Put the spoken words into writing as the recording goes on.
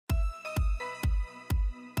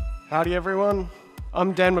Howdy, everyone.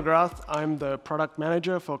 I'm Dan McGrath. I'm the product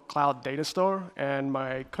manager for Cloud Datastore, and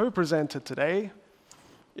my co-presenter today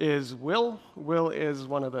is Will. Will is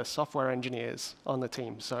one of the software engineers on the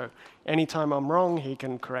team, so anytime I'm wrong, he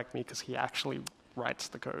can correct me because he actually writes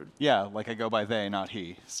the code. Yeah, like I go by they, not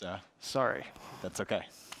he, so Sorry. that's OK.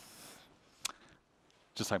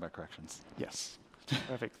 Just talking about corrections. Yes.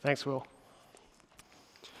 Perfect. Thanks, Will. All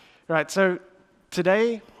right, so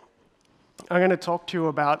today I'm going to talk to you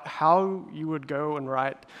about how you would go and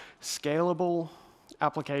write scalable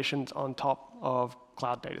applications on top of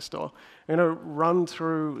Cloud Datastore. I'm going to run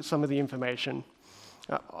through some of the information.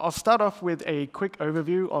 I'll start off with a quick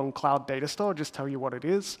overview on Cloud Datastore, just tell you what it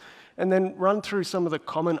is, and then run through some of the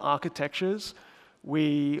common architectures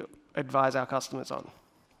we advise our customers on.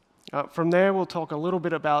 From there, we'll talk a little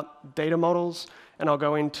bit about data models, and I'll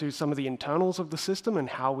go into some of the internals of the system and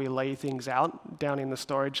how we lay things out down in the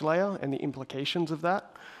storage layer and the implications of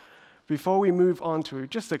that, before we move on to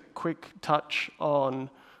just a quick touch on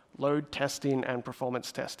load testing and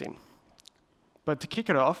performance testing. But to kick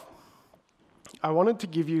it off, I wanted to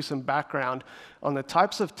give you some background on the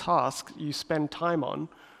types of tasks you spend time on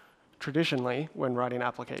traditionally when writing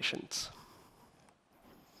applications.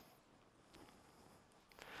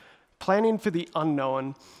 Planning for the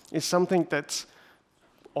unknown is something that's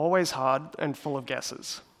always hard and full of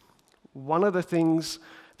guesses. One of the things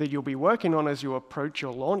that you'll be working on as you approach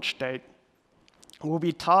your launch date will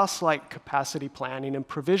be tasks like capacity planning and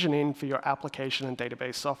provisioning for your application and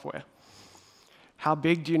database software. How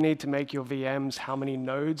big do you need to make your VMs? How many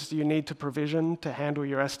nodes do you need to provision to handle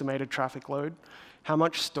your estimated traffic load? How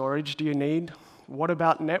much storage do you need? What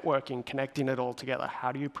about networking, connecting it all together?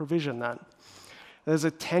 How do you provision that? There's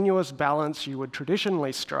a tenuous balance you would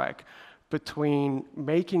traditionally strike between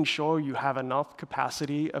making sure you have enough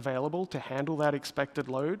capacity available to handle that expected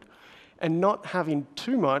load and not having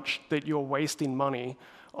too much that you're wasting money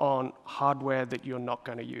on hardware that you're not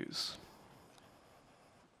going to use.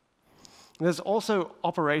 There's also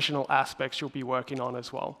operational aspects you'll be working on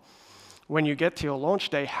as well. When you get to your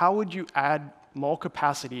launch day, how would you add more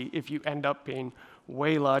capacity if you end up being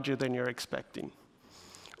way larger than you're expecting?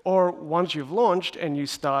 Or once you've launched and you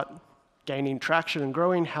start gaining traction and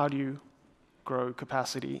growing, how do you grow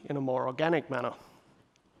capacity in a more organic manner?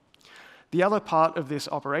 The other part of this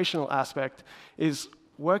operational aspect is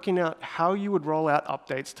working out how you would roll out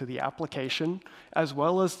updates to the application as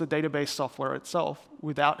well as the database software itself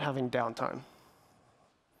without having downtime.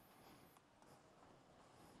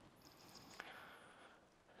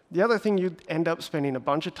 The other thing you'd end up spending a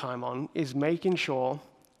bunch of time on is making sure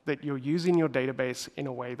that you're using your database in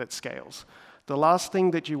a way that scales. The last thing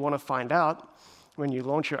that you want to find out when you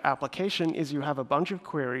launch your application is you have a bunch of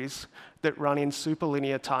queries that run in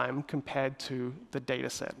superlinear time compared to the data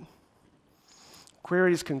set.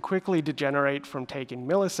 Queries can quickly degenerate from taking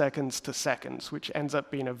milliseconds to seconds, which ends up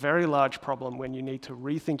being a very large problem when you need to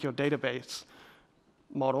rethink your database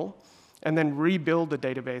model and then rebuild the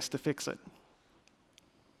database to fix it.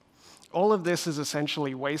 All of this is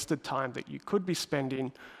essentially wasted time that you could be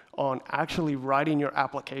spending on actually writing your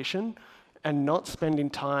application and not spending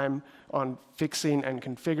time on fixing and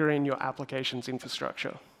configuring your application's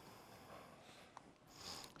infrastructure.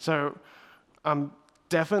 So I'm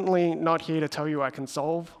definitely not here to tell you I can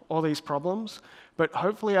solve all these problems, but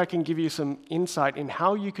hopefully I can give you some insight in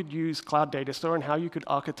how you could use Cloud Datastore and how you could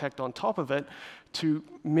architect on top of it to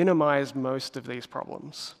minimize most of these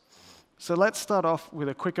problems. So let's start off with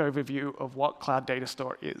a quick overview of what Cloud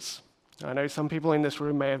Datastore is. I know some people in this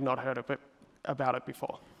room may have not heard about it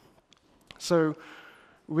before. So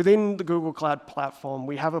within the Google Cloud Platform,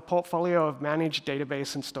 we have a portfolio of managed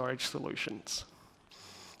database and storage solutions.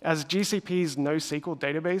 As GCP's NoSQL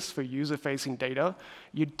database for user-facing data,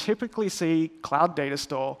 you'd typically see Cloud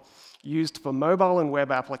Datastore used for mobile and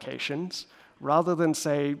web applications rather than,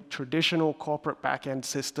 say, traditional corporate backend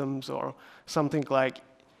systems or something like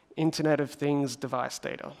Internet of Things device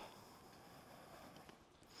data.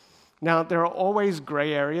 Now, there are always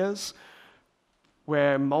gray areas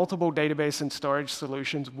where multiple database and storage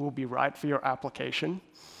solutions will be right for your application.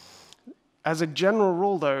 As a general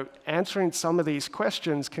rule, though, answering some of these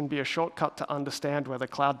questions can be a shortcut to understand whether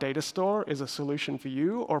Cloud Datastore is a solution for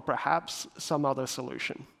you or perhaps some other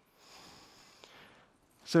solution.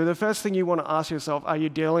 So the first thing you want to ask yourself, are you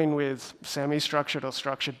dealing with semi-structured or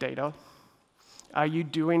structured data? Are you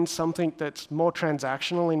doing something that's more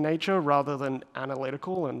transactional in nature rather than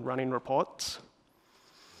analytical and running reports?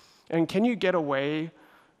 And can you get away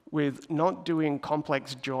with not doing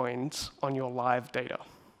complex joins on your live data?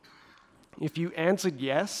 If you answered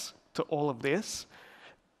yes to all of this,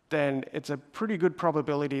 then it's a pretty good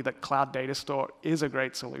probability that Cloud Datastore is a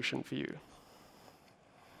great solution for you.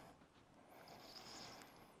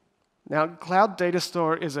 Now, Cloud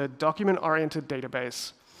Datastore is a document-oriented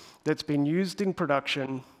database that's been used in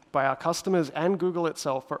production by our customers and Google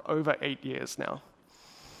itself for over 8 years now.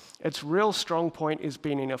 Its real strong point is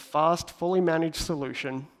being in a fast, fully managed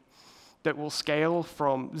solution that will scale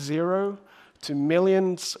from 0 to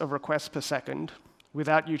millions of requests per second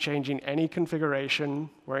without you changing any configuration,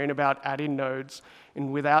 worrying about adding nodes,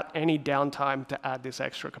 and without any downtime to add this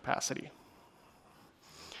extra capacity.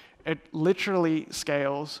 It literally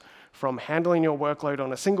scales from handling your workload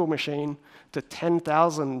on a single machine to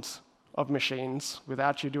 10,000 of machines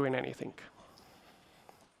without you doing anything.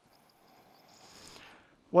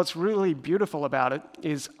 What's really beautiful about it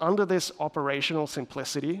is under this operational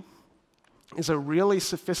simplicity is a really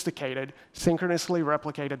sophisticated, synchronously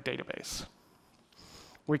replicated database.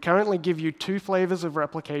 We currently give you 2 flavors of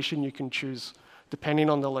replication you can choose depending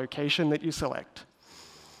on the location that you select.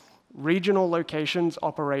 Regional locations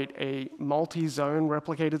operate a multi-zone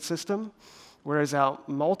replicated system, whereas our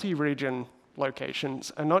multi-region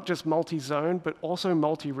locations are not just multi-zone, but also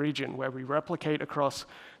multi-region, where we replicate across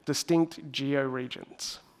distinct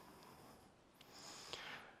geo-regions.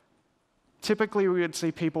 Typically, we would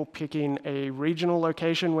see people picking a regional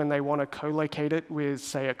location when they want to co-locate it with,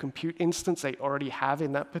 say, a compute instance they already have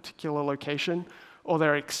in that particular location, or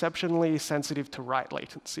they're exceptionally sensitive to write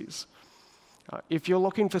latencies. If you're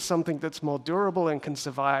looking for something that's more durable and can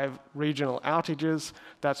survive regional outages,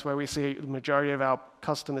 that's where we see the majority of our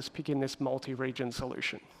customers picking this multi-region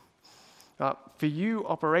solution. For you,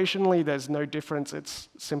 operationally, there's no difference. It's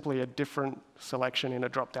simply a different selection in a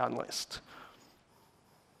drop-down list.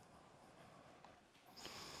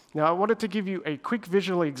 Now, I wanted to give you a quick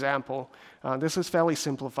visual example. This is fairly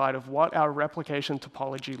simplified of what our replication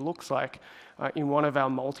topology looks like in one of our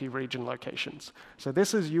multi-region locations. So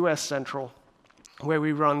this is US Central, where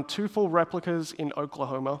we run 2 full replicas in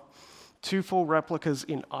Oklahoma, 2 full replicas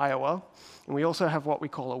in Iowa, and we also have what we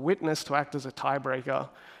call a witness to act as a tiebreaker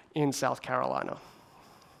in South Carolina.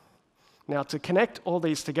 Now, to connect all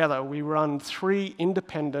these together, we run 3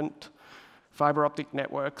 independent fiber optic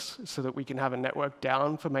networks so that we can have a network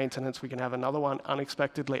down for maintenance. We can have another one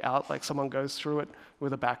unexpectedly out, like someone goes through it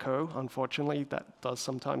with a backhoe. Unfortunately, that does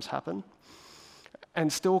sometimes happen.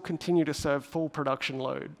 And still continue to serve full production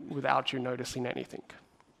load without you noticing anything.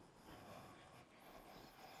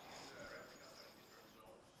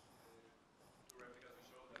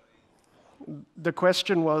 The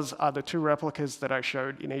question was, are the 2 replicas that I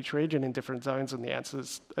showed in each region in different zones? And the answer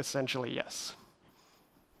is essentially yes.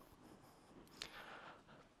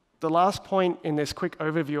 The last point in this quick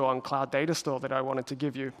overview on Cloud Datastore that I wanted to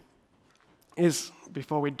give you is,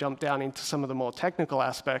 before we jump down into some of the more technical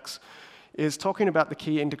aspects, is talking about the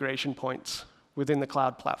key integration points within the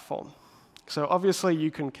cloud platform. So obviously, you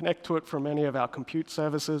can connect to it from any of our compute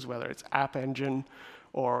services, whether it's App Engine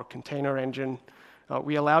or Container Engine.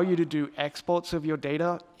 We allow you to do exports of your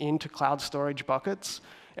data into cloud storage buckets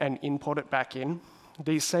and import it back in.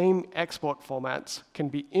 These same export formats can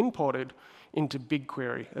be imported into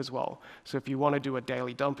BigQuery as well. So if you want to do a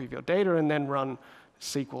daily dump of your data and then run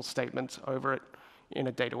SQL statements over it in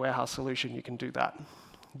a data warehouse solution, you can do that.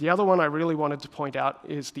 The other one I really wanted to point out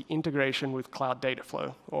is the integration with Cloud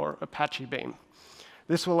Dataflow, or Apache Beam.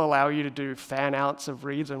 This will allow you to do fan-outs of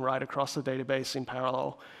reads and write across the database in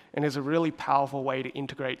parallel, and is a really powerful way to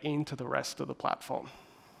integrate into the rest of the platform.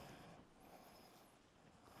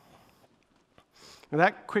 With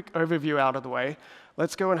that quick overview out of the way,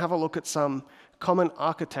 let's go and have a look at some common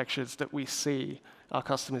architectures that we see our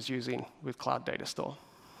customers using with Cloud Datastore.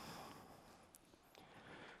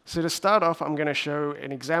 So to start off, I'm going to show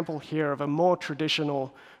an example here of a more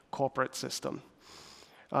traditional corporate system.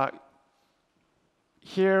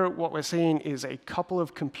 Here, what we're seeing is a couple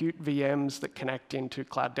of compute VMs that connect into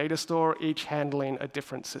Cloud Datastore, each handling a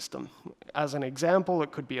different system. As an example,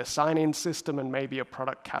 it could be a sign-in system and maybe a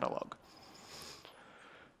product catalog.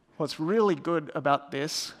 What's really good about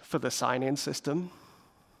this for the sign-in system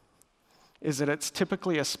is that it's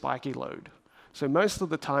typically a spiky load. So most of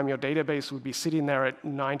the time, your database would be sitting there at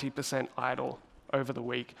 90% idle over the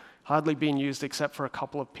week, hardly being used except for a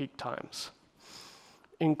couple of peak times.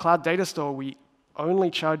 In Cloud Datastore, we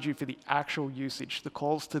only charge you for the actual usage, the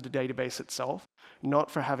calls to the database itself,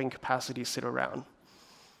 not for having capacity sit around.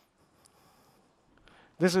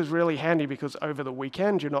 This is really handy because over the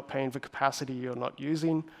weekend, you're not paying for capacity you're not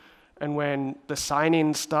using. And when the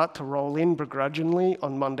sign-ins start to roll in begrudgingly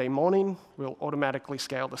on Monday morning, we'll automatically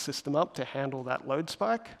scale the system up to handle that load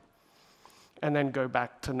spike, and then go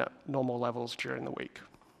back to normal levels during the week.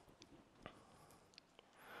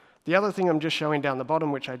 The other thing I'm just showing down the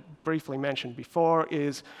bottom, which I briefly mentioned before,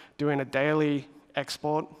 is doing a daily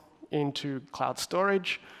export into cloud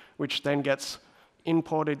storage, which then gets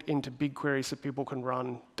imported into BigQuery so people can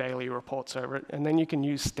run daily reports over it. And then you can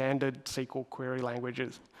use standard SQL query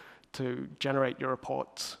languages to generate your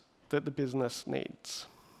reports that the business needs.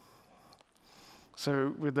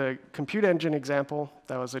 So with the compute engine example,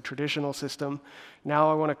 that was a traditional system.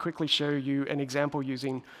 Now I want to quickly show you an example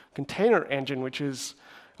using container engine, which is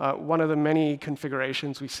one of the many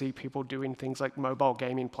configurations we see people doing things like mobile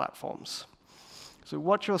gaming platforms. So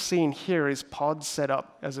what you're seeing here is pods set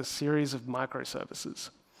up as a series of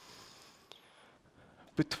microservices.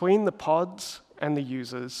 Between the pods and the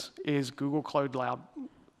users is Google Cloud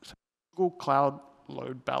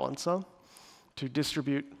Load Balancer to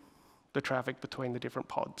distribute the traffic between the different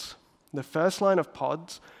pods. The first line of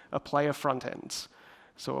pods are player front ends.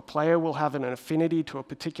 So a player will have an affinity to a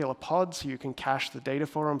particular pod, so you can cache the data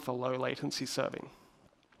for them for low latency serving.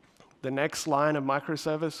 The next line of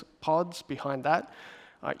microservice pods behind that,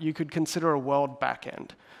 you could consider a world backend.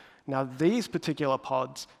 Now, these particular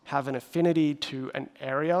pods have an affinity to an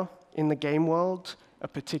area in the game world, a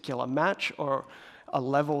particular match, or a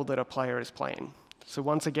level that a player is playing. So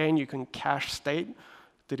once again, you can cache state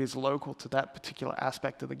that is local to that particular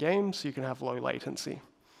aspect of the game, so you can have low latency.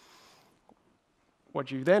 What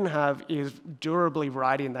you then have is durably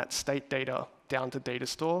writing that state data down to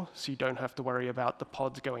Datastore, so you don't have to worry about the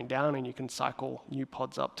pods going down, and you can cycle new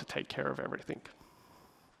pods up to take care of everything.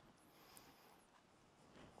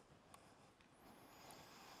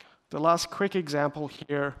 The last quick example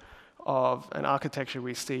here of an architecture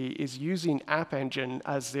we see is using App Engine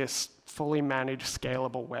as this fully managed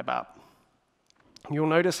scalable web app. You'll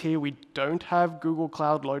notice here we don't have Google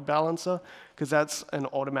Cloud Load Balancer because that's an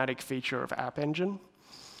automatic feature of App Engine.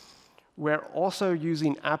 We're also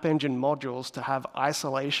using App Engine modules to have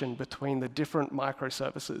isolation between the different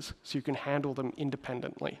microservices so you can handle them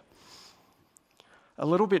independently. A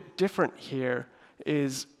little bit different here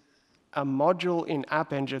is a module in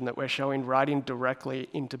App Engine that we're showing writing directly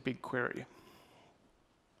into BigQuery,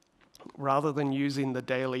 rather than using the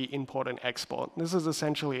daily import and export. This is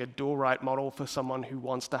essentially a dual write model for someone who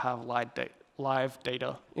wants to have live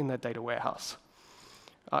data in their data warehouse.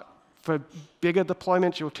 For bigger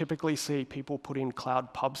deployments, you'll typically see people put in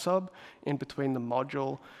Cloud PubSub in between the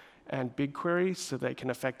module and BigQuery so they can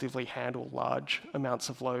effectively handle large amounts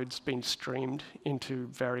of loads being streamed into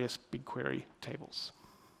various BigQuery tables.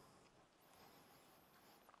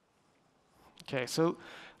 Okay, so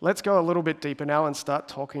let's go a little bit deeper now and start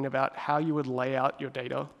talking about how you would lay out your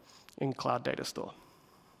data in Cloud Datastore.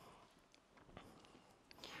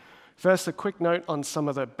 First, a quick note on some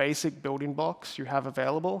of the basic building blocks you have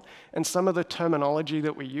available and some of the terminology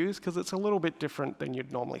that we use, because it's a little bit different than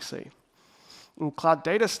you'd normally see. In Cloud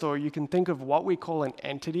Datastore, you can think of what we call an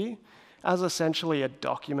entity as essentially a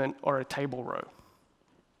document or a table row.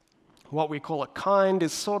 What we call a kind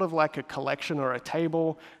is sort of like a collection or a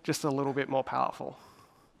table, just a little bit more powerful.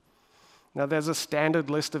 Now, there's a standard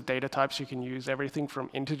list of data types you can use, everything from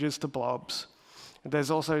integers to blobs.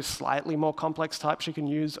 There's also slightly more complex types you can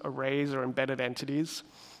use, arrays or embedded entities,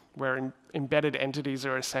 where embedded entities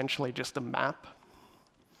are essentially just a map.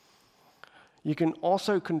 You can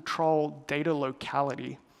also control data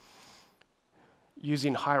locality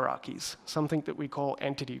using hierarchies, something that we call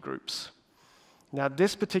entity groups. Now,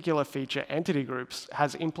 this particular feature, entity groups,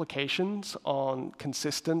 has implications on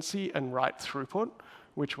consistency and write throughput,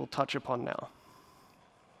 which we'll touch upon now.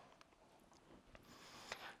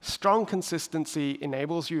 Strong consistency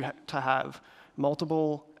enables you to have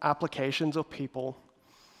multiple applications or people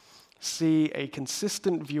see a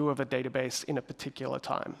consistent view of a database in a particular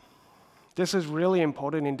time. This is really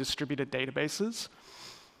important in distributed databases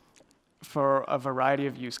for a variety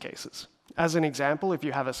of use cases. As an example, if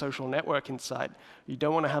you have a social network inside, you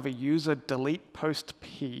don't want to have a user delete post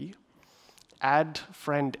P, add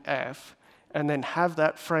friend F, and then have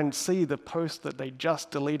that friend see the post that they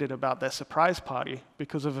just deleted about their surprise party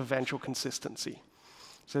because of eventual consistency.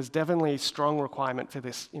 So there's definitely a strong requirement for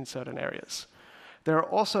this in certain areas. There are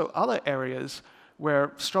also other areas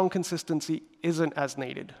where strong consistency isn't as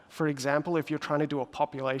needed. For example, if you're trying to do a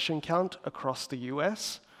population count across the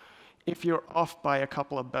US, if you're off by a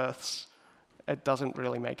couple of births, it doesn't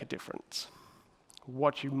really make a difference.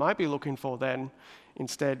 What you might be looking for then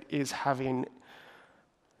instead is having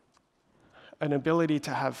an ability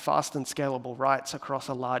to have fast and scalable writes across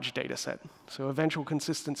a large data set. So eventual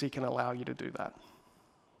consistency can allow you to do that.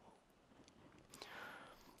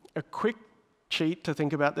 A quick cheat to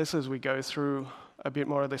think about this as we go through a bit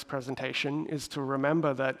more of this presentation is to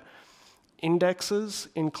remember that Indexes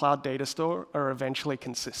in Cloud Datastore are eventually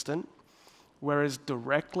consistent, whereas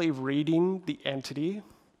directly reading the entity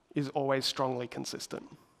is always strongly consistent.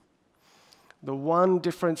 The one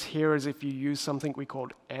difference here is if you use something we call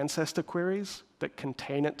ancestor queries that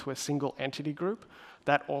contain it to a single entity group,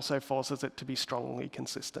 that also forces it to be strongly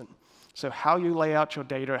consistent. So how you lay out your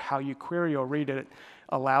data, how you query or read it,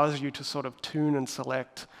 allows you to sort of tune and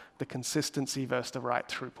select the consistency versus the write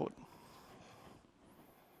throughput.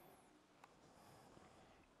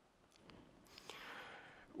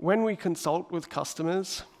 When we consult with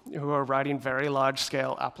customers who are writing very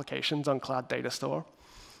large-scale applications on Cloud Datastore,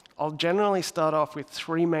 I'll generally start off with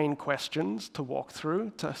 3 main questions to walk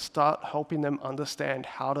through to start helping them understand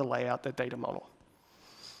how to lay out their data model.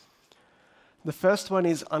 The first one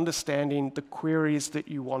is understanding the queries that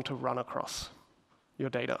you want to run across your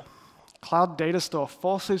data. Cloud Datastore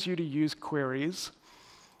forces you to use queries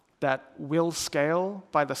that will scale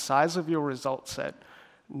by the size of your result set,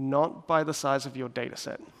 not by the size of your data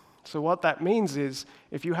set. So what that means is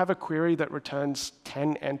if you have a query that returns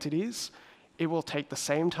 10 entities, it will take the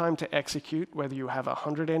same time to execute whether you have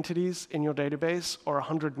 100 entities in your database or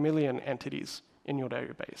 100 million entities in your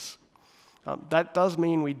database. That does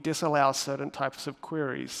mean we disallow certain types of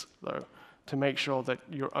queries, though, to make sure that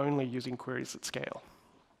you're only using queries at scale.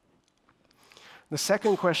 The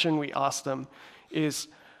second question we ask them is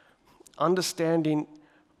understanding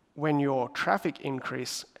when your traffic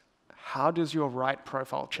increases, how does your write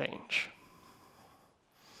profile change?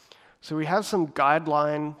 So we have some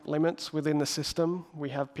guideline limits within the system. We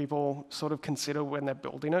have people sort of consider when they're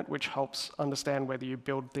building it, which helps understand whether you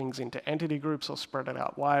build things into entity groups or spread it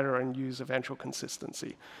out wider and use eventual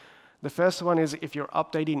consistency. The first one is if you're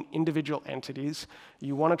updating individual entities,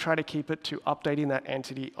 you want to try to keep it to updating that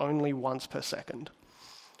entity only once per second.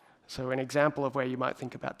 So an example of where you might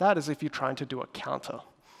think about that is if you're trying to do a counter.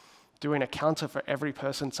 Doing a counter for every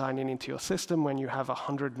person signing into your system when you have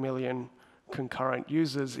 100 million concurrent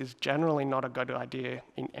users is generally not a good idea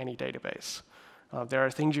in any database. There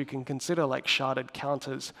are things you can consider like sharded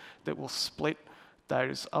counters that will split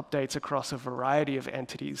those updates across a variety of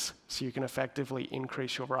entities so you can effectively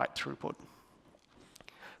increase your write throughput.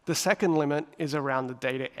 The second limit is around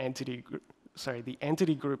the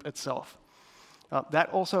entity group itself. That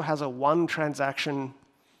also has a 1 transaction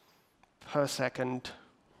per second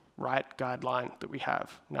write guideline that we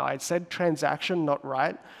have. Now, I said transaction, not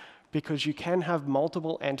write, because you can have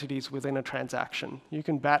multiple entities within a transaction. You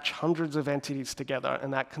can batch hundreds of entities together,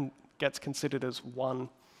 and that gets considered as one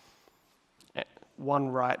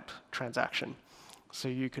write transaction. So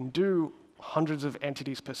you can do hundreds of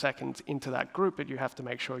entities per second into that group, but you have to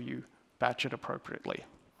make sure you batch it appropriately.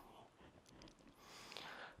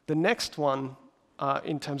 The next one,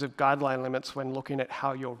 in terms of guideline limits when looking at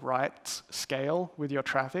how your writes scale with your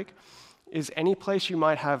traffic, is any place you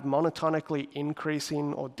might have monotonically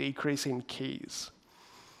increasing or decreasing keys.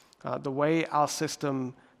 The way our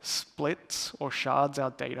system splits or shards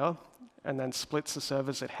our data and then splits the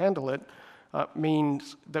servers that handle it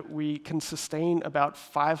means that we can sustain about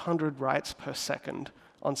 500 writes per second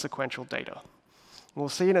on sequential data. We'll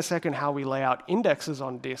see in a second how we lay out indexes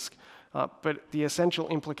on disk, but the essential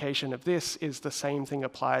implication of this is the same thing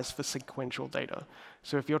applies for sequential data.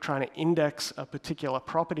 So if you're trying to index a particular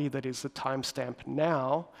property that is the timestamp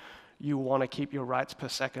now, you want to keep your writes per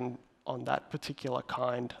second on that particular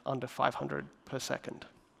kind under 500 per second.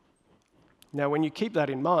 Now, when you keep that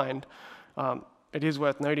in mind, it is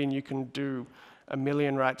worth noting you can do 1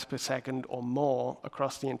 million writes per second or more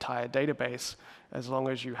across the entire database as long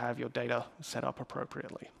as you have your data set up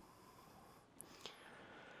appropriately.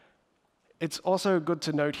 It's also good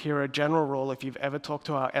to note here a general rule, if you've ever talked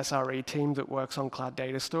to our SRE team that works on Cloud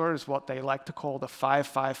Datastore, is what they like to call the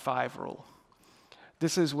 5-5-5 rule.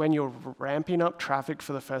 This is when you're ramping up traffic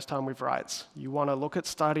for the first time with writes. You want to look at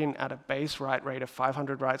starting at a base write rate of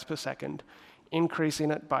 500 writes per second, increasing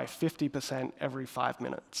it by 50% every 5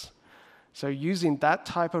 minutes. So using that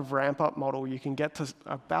type of ramp-up model, you can get to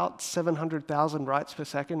about 700,000 writes per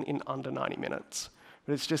second in under 90 minutes.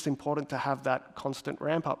 But it's just important to have that constant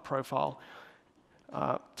ramp-up profile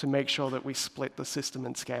to make sure that we split the system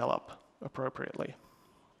and scale up appropriately.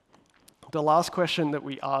 The last question that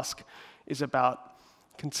we ask is about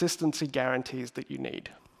consistency guarantees that you need.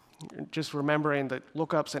 Just remembering that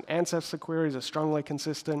lookups and ancestor queries are strongly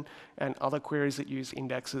consistent, and other queries that use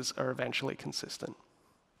indexes are eventually consistent.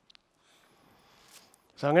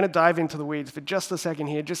 So I'm going to dive into the weeds for just a second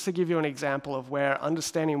here, just to give you an example of where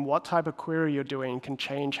understanding what type of query you're doing can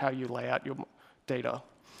change how you lay out your data.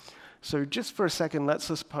 So just for a second, let's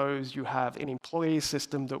suppose you have an employee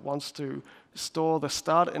system that wants to store the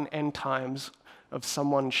start and end times of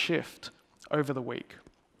someone's shift over the week.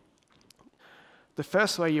 The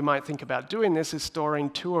first way you might think about doing this is storing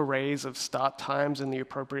 2 arrays of start times and the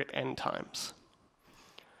appropriate end times.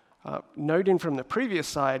 Noting from the previous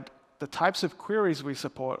slide, the types of queries we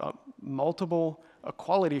support are multiple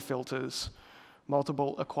equality filters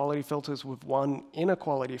with 1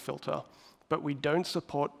 inequality filter, but we don't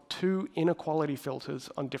support 2 inequality filters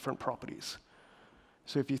on different properties.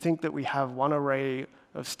 So if you think that we have 1 array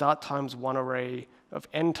of start times, 1 array of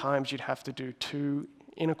end times, you'd have to do 2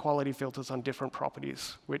 inequality filters on different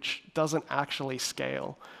properties, which doesn't actually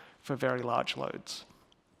scale for very large loads.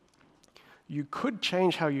 You could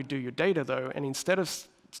change how you do your data, though, and instead of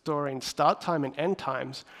storing start time and end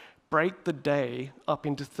times, break the day up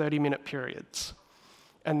into 30-minute periods,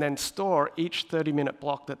 and then store each 30-minute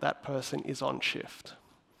block that person is on shift.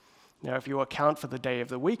 Now, if you account for the day of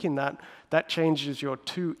the week in that, that changes your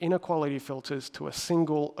 2 inequality filters to a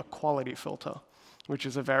single equality filter, which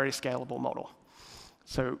is a very scalable model.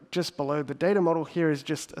 So just below the data model here is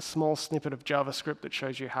just a small snippet of JavaScript that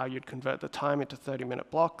shows you how you'd convert the time into 30-minute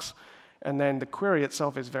blocks. And then the query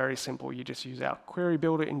itself is very simple. You just use our query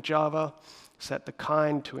builder in Java, set the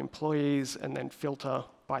kind to employees, and then filter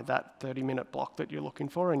by that 30-minute block that you're looking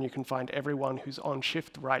for. And you can find everyone who's on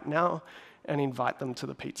shift right now and invite them to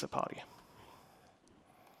the pizza party.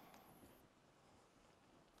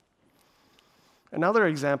 Another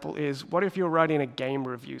example is, what if you're writing a game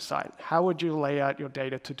review site? How would you lay out your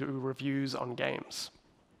data to do reviews on games?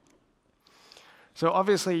 So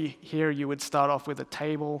obviously here you would start off with a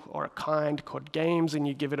table or a kind called games, and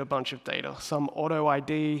you give it a bunch of data. Some auto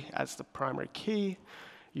ID as the primary key.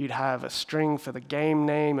 You'd have a string for the game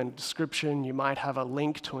name and description. You might have a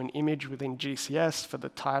link to an image within GCS for the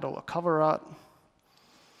title or cover art.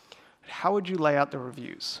 How would you lay out the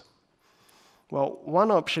reviews? Well,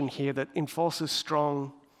 one option here that enforces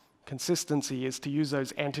strong consistency is to use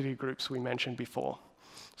those entity groups we mentioned before.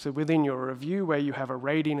 So within your review, where you have a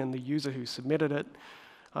rating and the user who submitted it,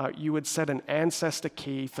 you would set an ancestor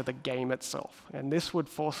key for the game itself. And this would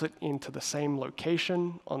force it into the same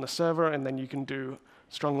location on the server, and then you can do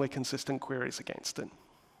strongly consistent queries against it.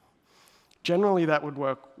 Generally, that would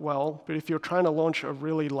work well, but if you're trying to launch a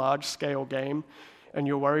really large-scale game and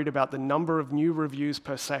you're worried about the number of new reviews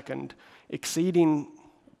per second exceeding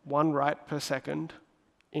 1 write per second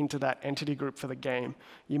into that entity group for the game,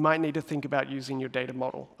 you might need to think about using your data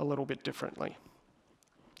model a little bit differently.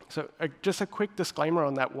 So just a quick disclaimer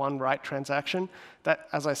on that 1 write transaction. That,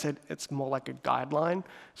 as I said, it's more like a guideline.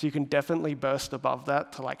 So you can definitely burst above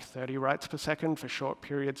that to like 30 writes per second for short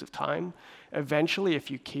periods of time. Eventually,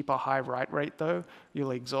 if you keep a high write rate, though,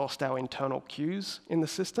 you'll exhaust our internal queues in the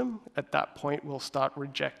system. At that point, we'll start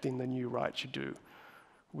rejecting the new writes you do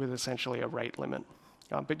with essentially a rate limit.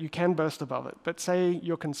 But you can burst above it. But say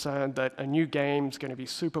you're concerned that a new game's going to be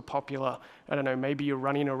super popular. I don't know, maybe you're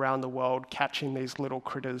running around the world catching these little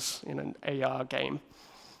critters in an AR game.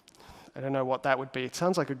 I don't know what that would be. It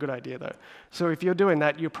sounds like a good idea, though. So if you're doing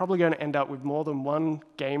that, you're probably going to end up with more than 1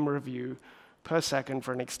 game review per second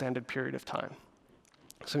for an extended period of time.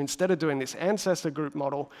 So instead of doing this ancestor group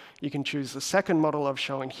model, you can choose the second model I've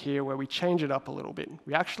shown here, where we change it up a little bit.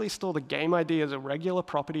 We actually store the game ID as a regular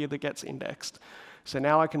property that gets indexed. So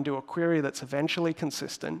now I can do a query that's eventually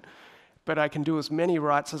consistent, but I can do as many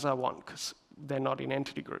writes as I want because they're not in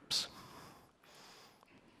entity groups.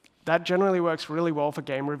 That generally works really well for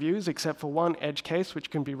game reviews, except for one edge case,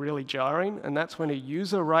 which can be really jarring, and that's when a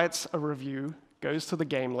user writes a review, goes to the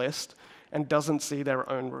game list, and doesn't see their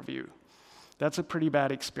own review. That's a pretty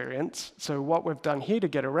bad experience. So what we've done here to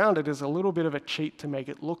get around it is a little bit of a cheat to make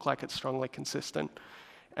it look like it's strongly consistent.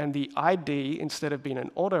 And the ID, instead of being an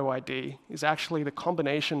auto ID, is actually the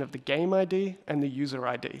combination of the game ID and the user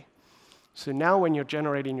ID. So now when you're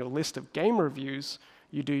generating your list of game reviews,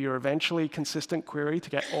 you do your eventually consistent query to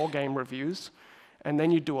get all game reviews, and then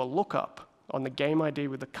you do a lookup on the game ID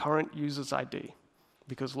with the current user's ID.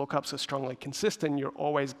 Because lookups are strongly consistent, you're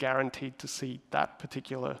always guaranteed to see that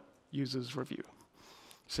particular user's review.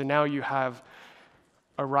 So now you have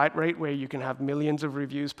a write rate where you can have millions of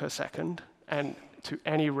reviews per second, and to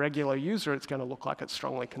any regular user, it's going to look like it's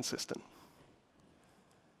strongly consistent.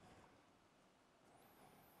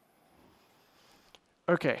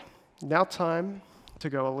 OK, now time to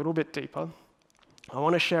go a little bit deeper. I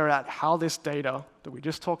want to share out how this data that we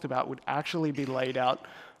just talked about would actually be laid out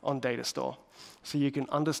on Datastore, so you can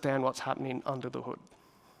understand what's happening under the hood.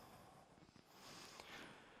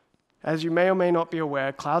 As you may or may not be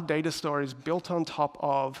aware, Cloud Datastore is built on top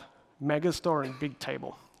of Megastore and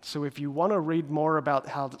Bigtable. So if you want to read more about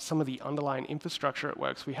how some of the underlying infrastructure it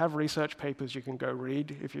works, we have research papers you can go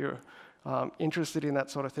read if you're interested in that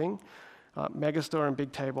sort of thing. Megastore and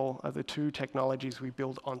Bigtable are the two technologies we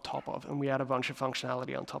build on top of, and we add a bunch of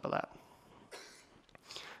functionality on top of that.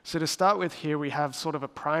 So to start with here, we have sort of a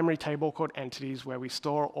primary table called entities where we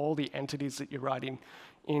store all the entities that you're writing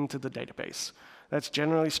into the database. That's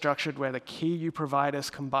generally structured where the key you provide is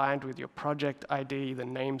combined with your project ID, the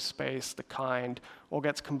namespace, the kind, all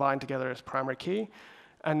gets combined together as primary key.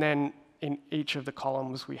 And then in each of the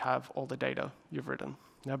columns, we have all the data you've written.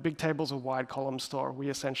 Now, Bigtable's a wide column store. We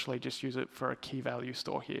essentially just use it for a key value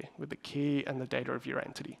store here with the key and the data of your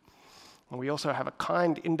entity. And we also have a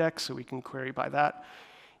kind index, so we can query by that.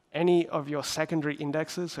 Any of your secondary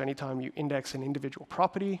indexes, so anytime you index an individual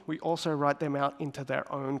property, we also write them out into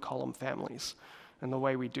their own column families. And the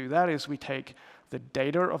way we do that is we take the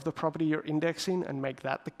data of the property you're indexing and make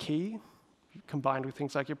that the key, combined with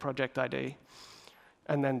things like your project ID.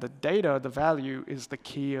 And then the data, the value, is the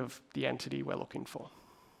key of the entity we're looking for.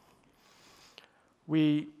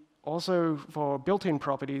 We also, for built-in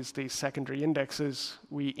properties, these secondary indexes,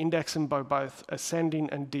 we index them by both ascending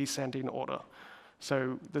and descending order.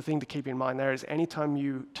 So the thing to keep in mind there is anytime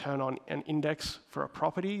you turn on an index for a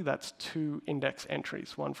property, that's two index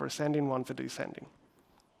entries, one for ascending, one for descending.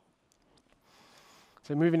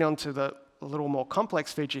 So moving on to the little more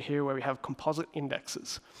complex feature here where we have composite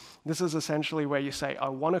indexes. This is essentially where you say, I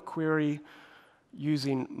want to query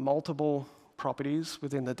using multiple properties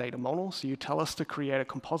within the data model. So you tell us to create a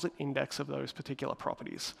composite index of those particular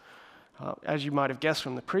properties. As you might have guessed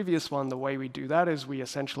from the previous one, the way we do that is we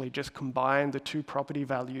essentially just combine the two property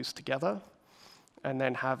values together and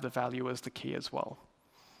then have the value as the key as well.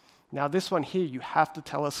 Now this one here, you have to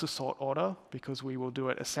tell us the sort order because we will do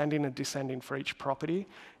it ascending and descending for each property.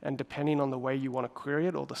 And depending on the way you want to query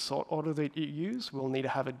it or the sort order that you use, we'll need to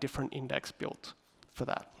have a different index built for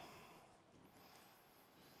that.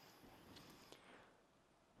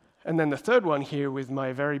 And then the third one here with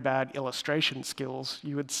my very bad illustration skills,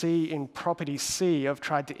 you would see in property C, I've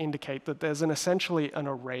tried to indicate that there's essentially an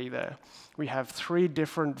array there. We have three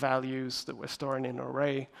different values that we're storing in an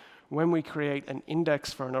array. When we create an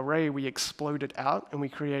index for an array, we explode it out and we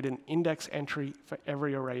create an index entry for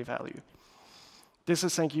every array value. This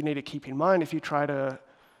is something you need to keep in mind if you try to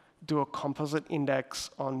do a composite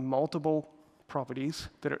index on multiple properties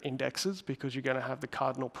that are indexes, because you're going to have the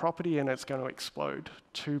cardinal property and it's going to explode.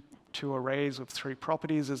 Two arrays of three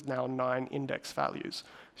properties is now 9 index values.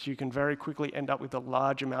 So you can very quickly end up with a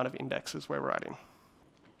large amount of indexes we're writing.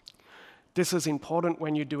 This is important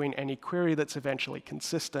when you're doing any query that's eventually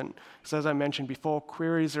consistent. So as I mentioned before,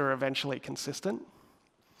 queries are eventually consistent.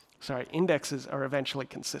 Sorry, indexes are eventually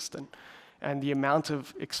consistent. And the amount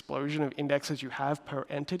of explosion of indexes you have per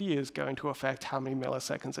entity is going to affect how many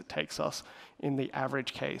milliseconds it takes us in the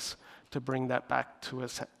average case to bring that back to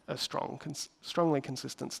a strongly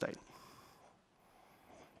consistent state.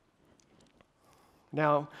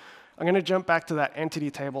 Now, I'm going to jump back to that entity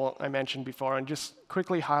table I mentioned before and just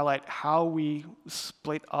quickly highlight how we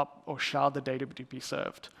split up or shard the data to be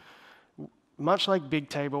served. Much like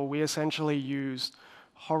Bigtable, we essentially use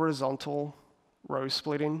horizontal row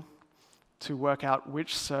splitting to work out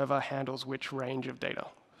which server handles which range of data.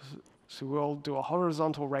 So we'll do a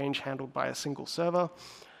horizontal range handled by a single server.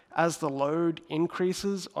 As the load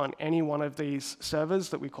increases on any one of these servers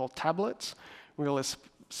that we call tablets, we'll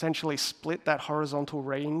essentially split that horizontal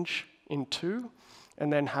range in two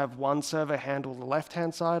and then have one server handle the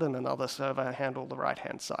left-hand side and another server handle the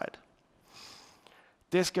right-hand side.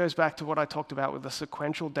 This goes back to what I talked about with the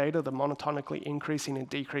sequential data, the monotonically increasing and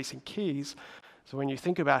decreasing keys. So when you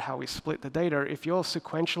think about how we split the data, if you're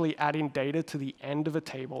sequentially adding data to the end of a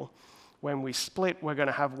table, when we split, we're going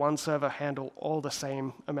to have one server handle all the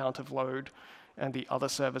same amount of load, and the other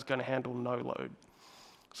server is going to handle no load.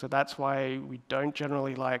 So that's why we don't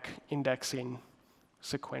generally like indexing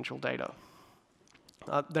sequential data.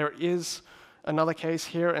 There is another case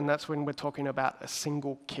here, and that's when we're talking about a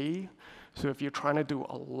single key. So if you're trying to do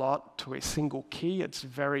a lot to a single key, it's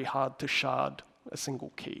very hard to shard a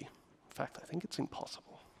single key. In fact, I think it's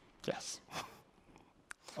impossible. Yes.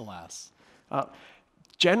 Alas.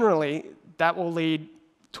 Generally, that will lead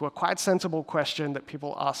to a quite sensible question that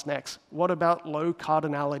people ask next. What about low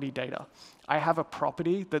cardinality data? I have a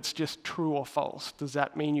property that's just true or false. Does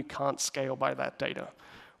that mean you can't scale by that data?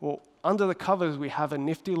 Well, under the covers, we have a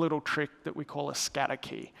nifty little trick that we call a scatter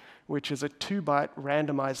key, which is a 2-byte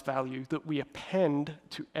randomized value that we append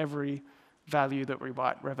to every value that we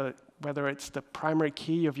write, whether it's the primary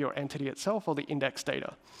key of your entity itself or the index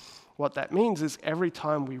data. What that means is every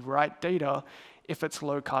time we write data, if it's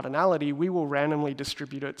low cardinality, we will randomly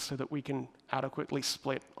distribute it so that we can adequately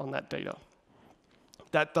split on that data.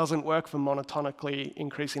 That doesn't work for monotonically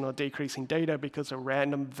increasing or decreasing data because a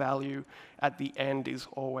random value at the end is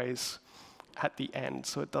always at the end,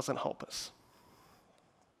 so it doesn't help us.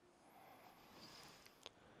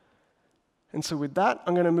 And so with that,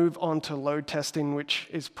 I'm going to move on to load testing, which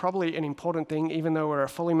is probably an important thing. Even though we're a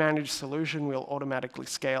fully managed solution, we'll automatically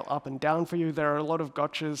scale up and down for you. There are a lot of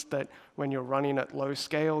gotchas that when you're running at low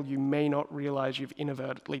scale, you may not realize you've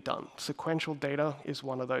inadvertently done. Sequential data is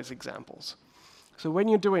one of those examples. So when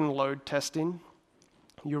you're doing load testing,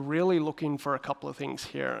 you're really looking for a couple of things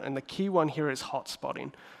here. And the key one here is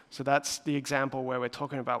hotspotting. So that's the example where we're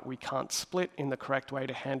talking about we can't split in the correct way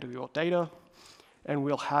to handle your data. And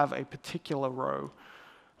we'll have a particular row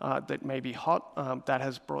that may be hot. That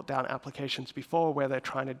has brought down applications before where they're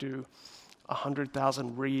trying to do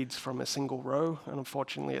 100,000 reads from a single row. And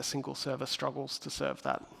unfortunately, a single server struggles to serve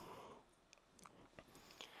that.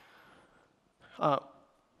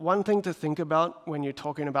 One thing to think about when you're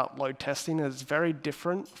talking about load testing is very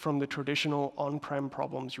different from the traditional on-prem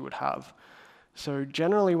problems you would have. So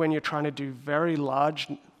generally, when you're trying to do very large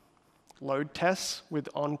load tests with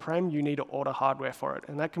on-prem, you need to order hardware for it.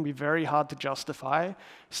 And that can be very hard to justify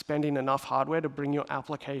spending enough hardware to bring your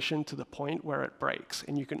application to the point where it breaks.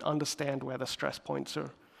 And you can understand where the stress points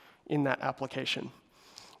are in that application.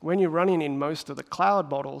 When you're running in most of the cloud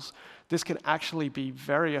models, this can actually be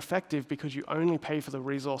very effective because you only pay for the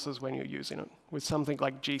resources when you're using it. With something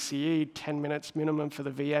like GCE, 10 minutes minimum for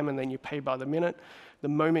the VM, and then you pay by the minute. The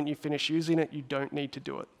moment you finish using it, you don't need to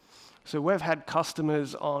do it. So we've had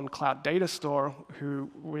customers on Cloud Datastore who,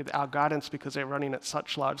 with our guidance, because they're running at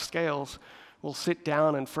such large scales, will sit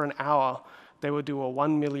down and for an hour, they will do a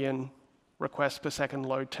 1 million requests per second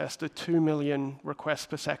load test, a 2 million requests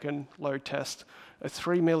per second load test, a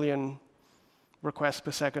 3 million requests per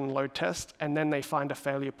second load test, and then they find a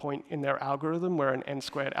failure point in their algorithm where an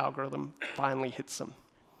n-squared algorithm finally hits them.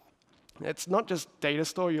 It's not just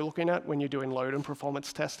Datastore you're looking at when you're doing load and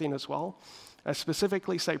performance testing as well. I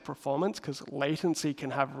specifically say performance because latency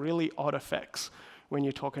can have really odd effects when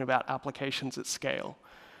you're talking about applications at scale.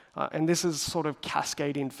 And this is sort of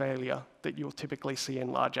cascading failure that you'll typically see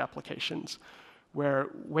in large applications, where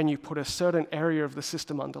when you put a certain area of the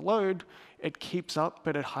system under load, it keeps up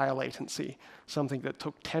but at higher latency. Something that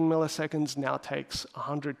took 10 milliseconds now takes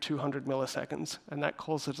 100, 200 milliseconds, and that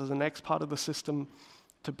causes the next part of the system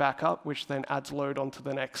to back up, which then adds load onto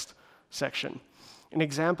the next section. An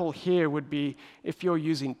example here would be if you're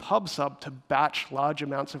using PubSub to batch large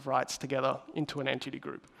amounts of writes together into an entity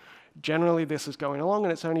group. Generally, this is going along,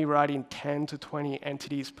 and it's only writing 10 to 20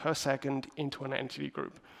 entities per second into an entity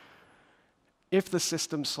group. If the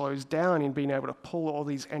system slows down in being able to pull all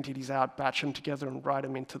these entities out, batch them together, and write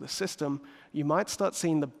them into the system, you might start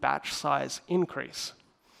seeing the batch size increase.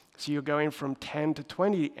 So you're going from 10 to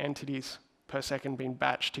 20 entities per second being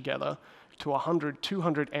batched together to 100,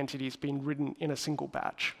 200 entities being written in a single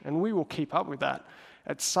batch. And we will keep up with that.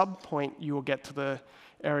 At some point, you will get to the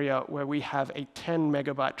area where we have a 10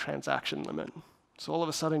 megabyte transaction limit. So all of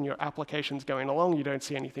a sudden, your application's going along, you don't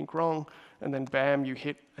see anything wrong, and then bam, you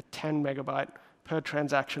hit a 10 megabyte per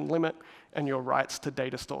transaction limit, and your writes to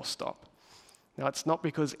Datastore stop. Now, it's not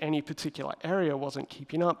because any particular area wasn't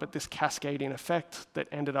keeping up, but this cascading effect that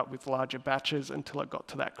ended up with larger batches until it got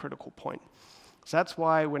to that critical point. So that's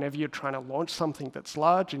why whenever you're trying to launch something that's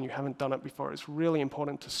large and you haven't done it before, it's really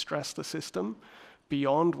important to stress the system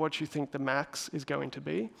beyond what you think the max is going to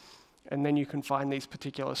be. And then you can find these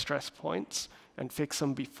particular stress points and fix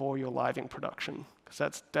them before you're live in production, because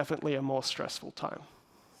that's definitely a more stressful time.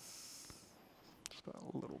 Just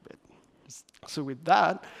a little bit. So with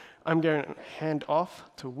that, I'm going to hand off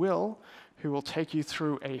to Will, who will take you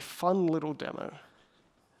through a fun little demo.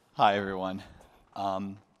 Hi, everyone.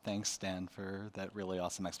 Thanks, Dan, for that really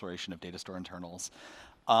awesome exploration of Datastore internals.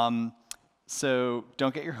 So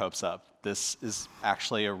don't get your hopes up. This is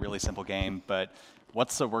actually a really simple game, but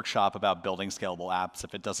what's a workshop about building scalable apps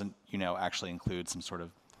if it doesn't, actually include some sort of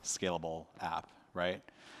scalable app, right?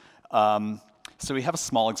 So we have a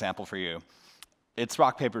small example for you. It's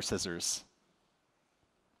rock, paper, scissors.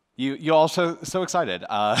 You all so excited.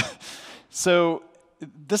 So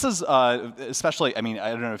this is especially, I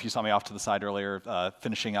don't know if you saw me off to the side earlier,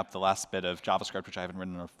 finishing up the last bit of JavaScript, which I haven't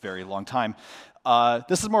written in a very long time.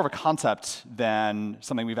 This is more of a concept than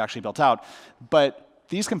something we've actually built out. But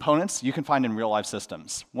these components you can find in real-life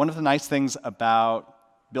systems. One of the nice things about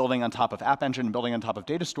building on top of App Engine, building on top of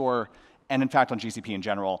Datastore, and in fact on GCP in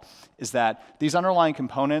general, is that these underlying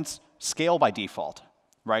components scale by default.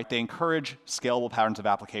 Right? They encourage scalable patterns of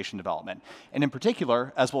application development. And in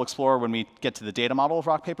particular, as we'll explore when we get to the data model of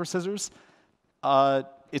rock, paper, scissors,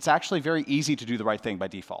 it's actually very easy to do the right thing by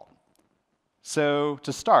default. So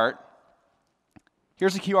to start,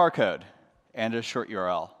 here's a QR code and a short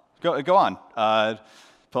URL. Go on.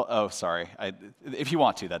 Oh, sorry. If you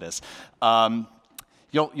want to, that is.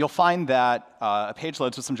 You'll find that a page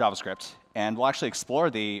loads with some JavaScript, and we'll actually explore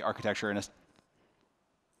the architecture in a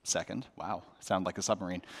second. Wow, sound like a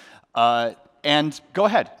submarine. And go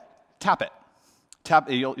ahead, tap it.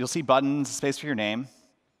 You'll see buttons, space for your name.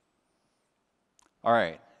 All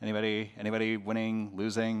right. Anybody winning,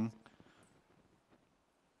 losing?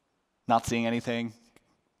 Not seeing anything?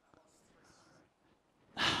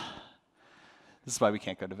 This is why we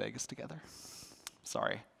can't go to Vegas together.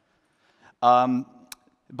 Sorry.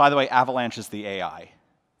 By the way, Avalanche is the AI,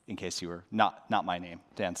 in case you were not my name,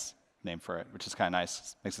 Dan's name for it, which is kind of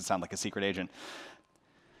nice. Makes it sound like a secret agent.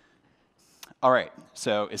 All right.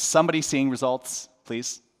 So is somebody seeing results,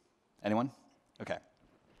 please? Anyone? OK.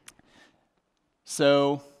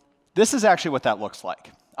 So this is actually what that looks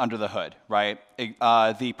like under the hood, right?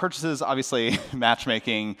 The purchases, obviously,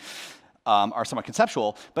 matchmaking are somewhat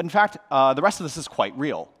conceptual. But in fact, the rest of this is quite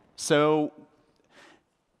real. So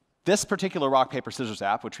this particular rock, paper, scissors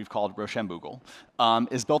app, which we've called Rochambeau,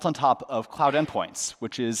 is built on top of Cloud Endpoints,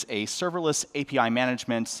 which is a serverless API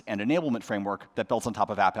management and enablement framework that builds on top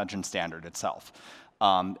of App Engine standard itself,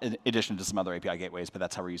 in addition to some other API gateways, but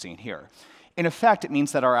that's how we're using it here. In effect, it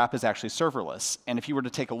means that our app is actually serverless. And if you were to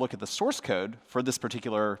take a look at the source code for this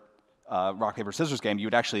particular rock, paper, scissors game, you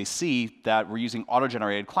would actually see that we're using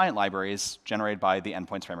auto-generated client libraries generated by the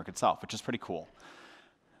endpoints framework itself, which is pretty cool.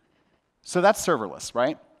 So that's serverless,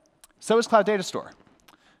 right? So is Cloud Datastore.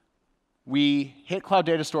 We hit Cloud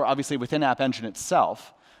Datastore, obviously, within App Engine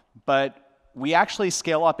itself, but we actually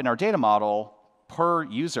scale up in our data model per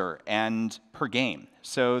user and per game.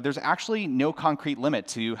 So there's actually no concrete limit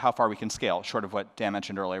to how far we can scale, short of what Dan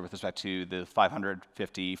mentioned earlier with respect to the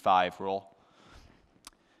 555 rule.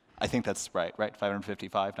 I think that's right?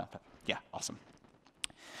 555? Yeah, awesome.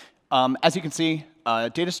 As you can see,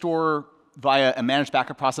 Datastore via a managed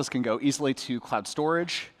backup process can go easily to cloud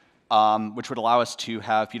storage, which would allow us to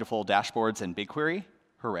have beautiful dashboards in BigQuery.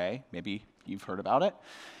 Hooray, maybe you've heard about it.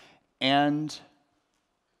 And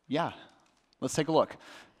yeah, let's take a look.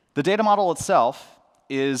 The data model itself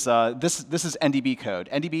is, this is NDB code.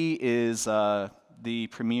 NDB is the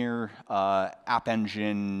premier App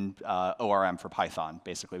Engine ORM for Python,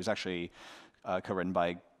 basically. It was actually co-written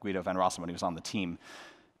by Guido van Rossum when he was on the team.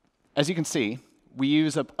 As you can see, we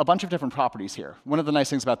use a bunch of different properties here. One of the nice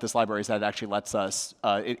things about this library is that it actually lets us,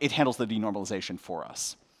 it handles the denormalization for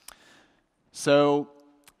us. So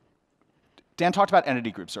Dan talked about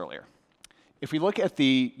entity groups earlier. If we look at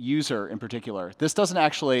the user in particular, this doesn't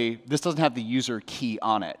have the user key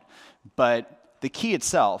on it. But the key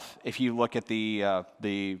itself, if you look at the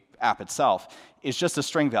app itself, is just a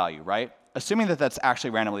string value, right? Assuming that that's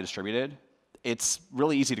actually randomly distributed, it's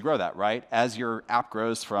really easy to grow that, right? As your app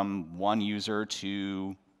grows from 1 user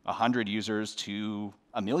to 100 users to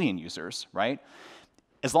 1 million users, right?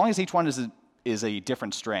 As long as each one is a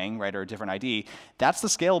different string, right, or a different ID, that's the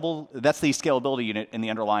scalability unit in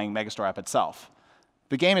the underlying Megastore app itself.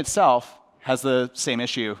 The game itself has the same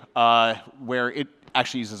issue where it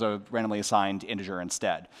actually uses a randomly assigned integer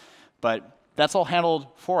instead. But that's all handled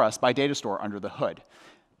for us by Datastore under the hood.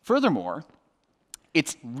 Furthermore,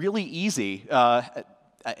 it's really easy.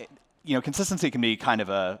 Consistency can be kind of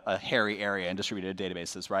a hairy area in distributed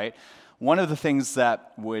databases, right? One of the things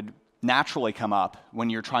that would naturally come up when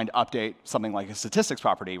you're trying to update something like a statistics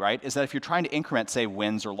property, right, is that if you're trying to increment, say,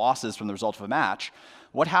 wins or losses from the result of a match,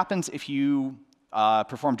 what happens if you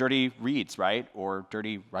perform dirty reads, right, or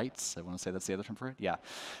dirty writes? I want to say that's the other term for it. Yeah.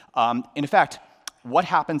 In effect, what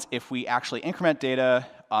happens if we actually increment data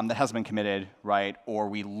that hasn't been committed, right, or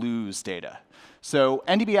we lose data? So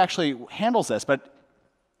NDB actually handles this, but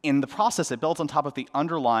in the process, it builds on top of the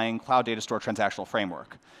underlying Cloud Datastore transactional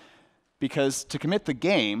framework. Because to commit the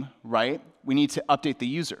game, right, we need to update the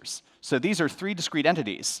users. So these are 3 discrete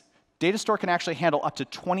entities. Datastore can actually handle up to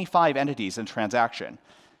 25 entities in transaction.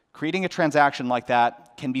 Creating a transaction like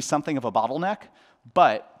that can be something of a bottleneck,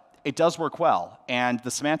 but it does work well. And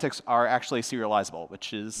the semantics are actually serializable,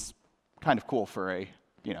 which is kind of cool for a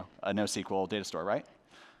NoSQL data store, right?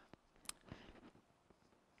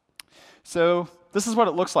 So this is what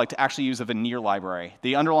it looks like to actually use a veneer library.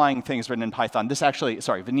 The underlying thing is written in Python.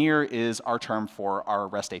 Veneer is our term for our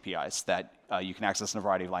REST APIs that you can access in a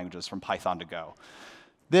variety of languages from Python to Go.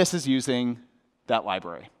 This is using that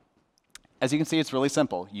library. As you can see, it's really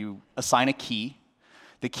simple. You assign a key.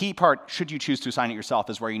 The key part, should you choose to assign it yourself,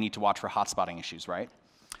 is where you need to watch for hotspotting issues, right?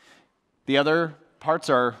 The other parts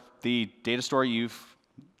are the data store you've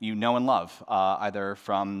you know and love, either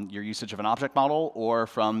from your usage of an object model or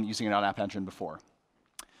from using it on App Engine before.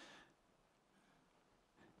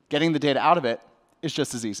 Getting the data out of it is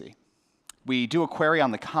just as easy. We do a query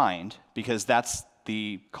on the kind, because that's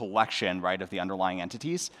the collection, right, of the underlying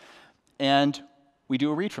entities, and we do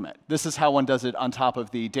a read from it. This is how one does it on top of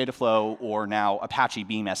the Dataflow or now Apache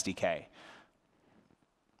Beam SDK.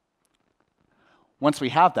 Once we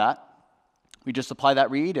have that, we just apply that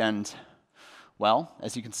read, and, well,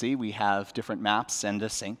 as you can see, we have different maps and a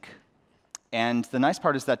sink. And the nice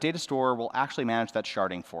part is that Datastore will actually manage that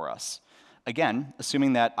sharding for us. Again,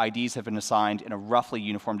 assuming that IDs have been assigned in a roughly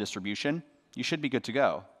uniform distribution, you should be good to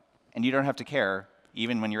go. And you don't have to care,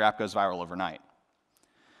 even when your app goes viral overnight.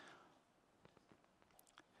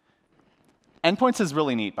 Endpoints is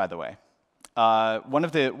really neat, by the way. One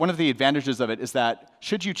of the advantages of it is that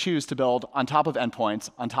should you choose to build on top of endpoints,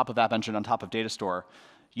 on top of App Engine, on top of Datastore,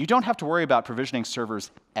 you don't have to worry about provisioning servers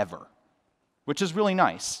ever, which is really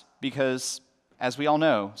nice because, as we all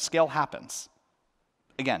know, scale happens.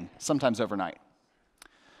 Again, sometimes overnight.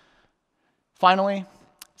 Finally,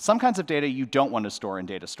 some kinds of data you don't want to store in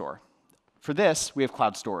Datastore. For this, we have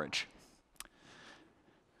cloud storage.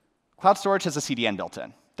 Cloud storage has a CDN built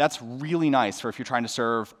in. That's really nice for if you're trying to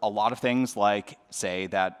serve a lot of things like, say,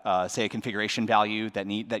 a configuration value that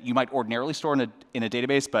you might ordinarily store in a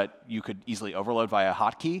database, but you could easily overload via a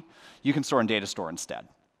hotkey. You can store in Datastore instead.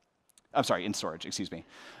 I'm sorry, in storage, excuse me.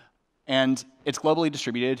 And it's globally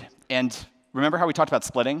distributed. And remember how we talked about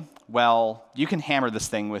splitting? Well, you can hammer this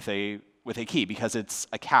thing with a key because it's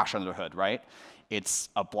a cache under the hood, right? It's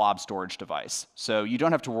a blob storage device. So you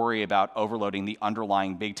don't have to worry about overloading the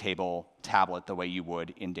underlying Bigtable tablet the way you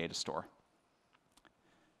would in Datastore.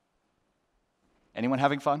 Anyone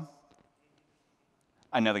having fun?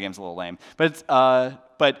 I know the game's a little lame. But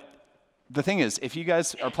the thing is, if you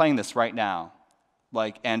guys are playing this right now,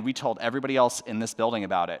 and we told everybody else in this building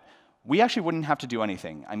about it, we actually wouldn't have to do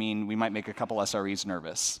anything. I mean, we might make a couple SREs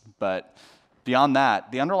nervous. But beyond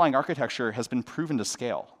that, the underlying architecture has been proven to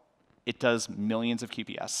scale. It does millions of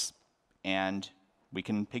QPS, and we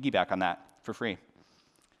can piggyback on that for free.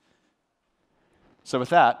 So with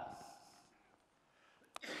that,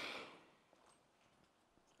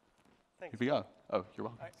 here we go. Oh, you're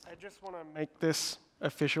welcome. I just want to make this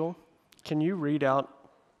official. Can you read out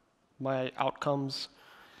my outcomes?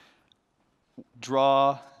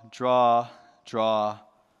 Draw, draw, draw,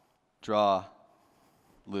 draw,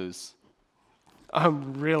 lose.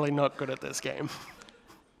 I'm really not good at this game.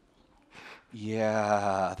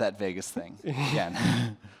 Yeah, that Vegas thing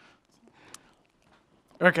again.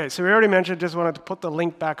 OK, so we already mentioned, just wanted to put the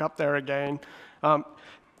link back up there again.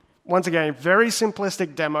 Once again, very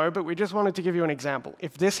simplistic demo, but we just wanted to give you an example.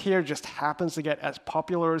 If this here just happens to get as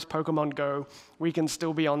popular as Pokemon Go, we can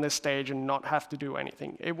still be on this stage and not have to do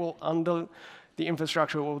anything. It will, the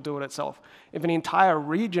infrastructure will do it itself. If an entire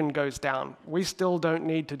region goes down, we still don't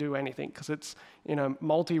need to do anything because it's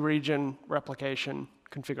multi-region replication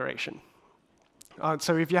configuration.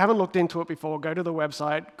 So if you haven't looked into it before, go to the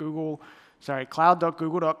website,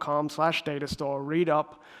 cloud.google.com/datastore, read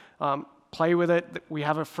up, play with it. We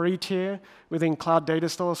have a free tier within Cloud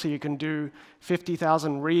Datastore, so you can do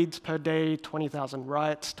 50,000 reads per day, 20,000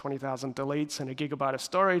 writes, 20,000 deletes, and a gigabyte of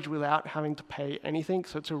storage without having to pay anything.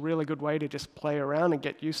 So it's a really good way to just play around and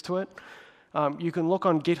get used to it. You can look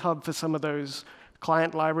on GitHub for some of those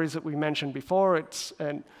client libraries that we mentioned before. It's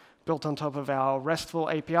built on top of our RESTful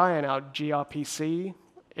API and our gRPC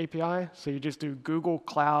API. So you just do Google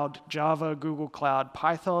Cloud Java, Google Cloud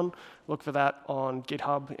Python. Look for that on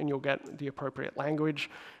GitHub, and you'll get the appropriate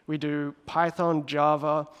language. We do Python,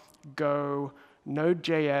 Java, Go,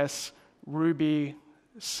 Node.js, Ruby,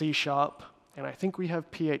 C#, and I think we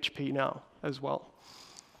have PHP now as well.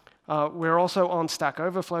 We're also on Stack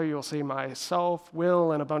Overflow. You'll see myself,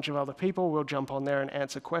 Will, and a bunch of other people. We'll jump on there and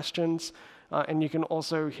answer questions. And you can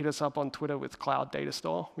also hit us up on Twitter with Cloud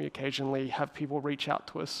Datastore. We occasionally have people reach out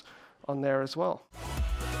to us on there as well.